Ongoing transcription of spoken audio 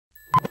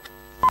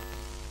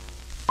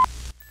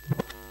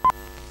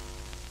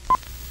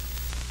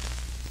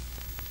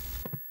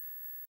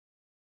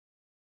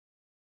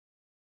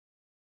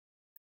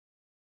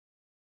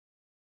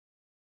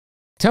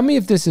Tell me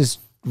if this is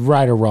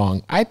right or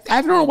wrong. I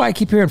don't know why I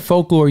keep hearing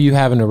folklore you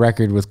having a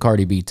record with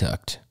Cardi B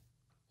tucked.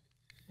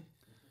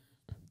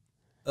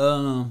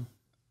 No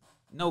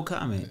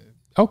comment.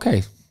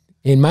 Okay.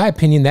 In my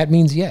opinion, that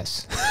means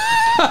yes.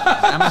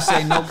 I'm gonna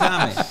say no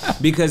comment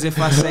because if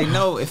I say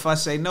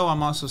no,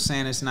 I'm also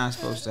saying it's not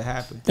supposed to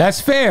happen. That's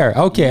fair.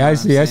 Okay, you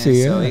know I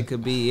see. So it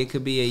could be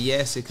a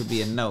yes, it could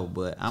be a no,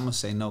 but I'm gonna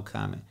say no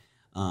comment.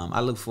 I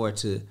look forward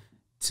to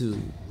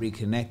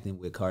reconnecting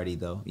with Cardi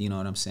though. You know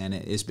what I'm saying?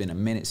 It's been a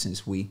minute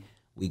since we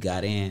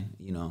got in.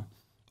 You know.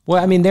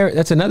 Well, I mean,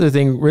 that's another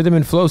thing. Rhythm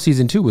and Flow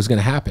season 2 was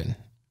gonna happen.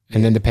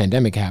 And then the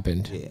pandemic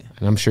happened. Yeah.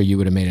 And I'm sure you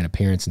would have made an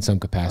appearance in some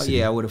capacity. Oh,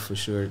 yeah, I would have for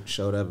sure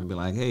showed up and been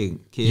like, hey,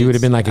 kids. You would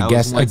have been like a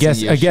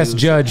guest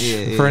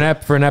judge for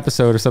an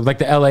episode or something, like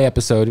the LA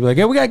episode. You'd be like,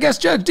 hey, we got a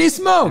guest judge,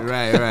 D-Smoke.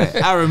 Right.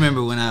 I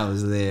remember when I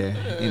was there,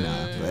 you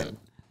know. But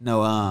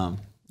no,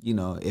 you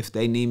know, if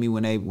they need me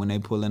when they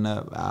pulling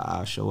up,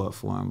 I'll show up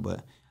for them.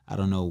 But I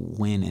don't know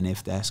when and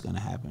if that's gonna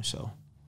happen. So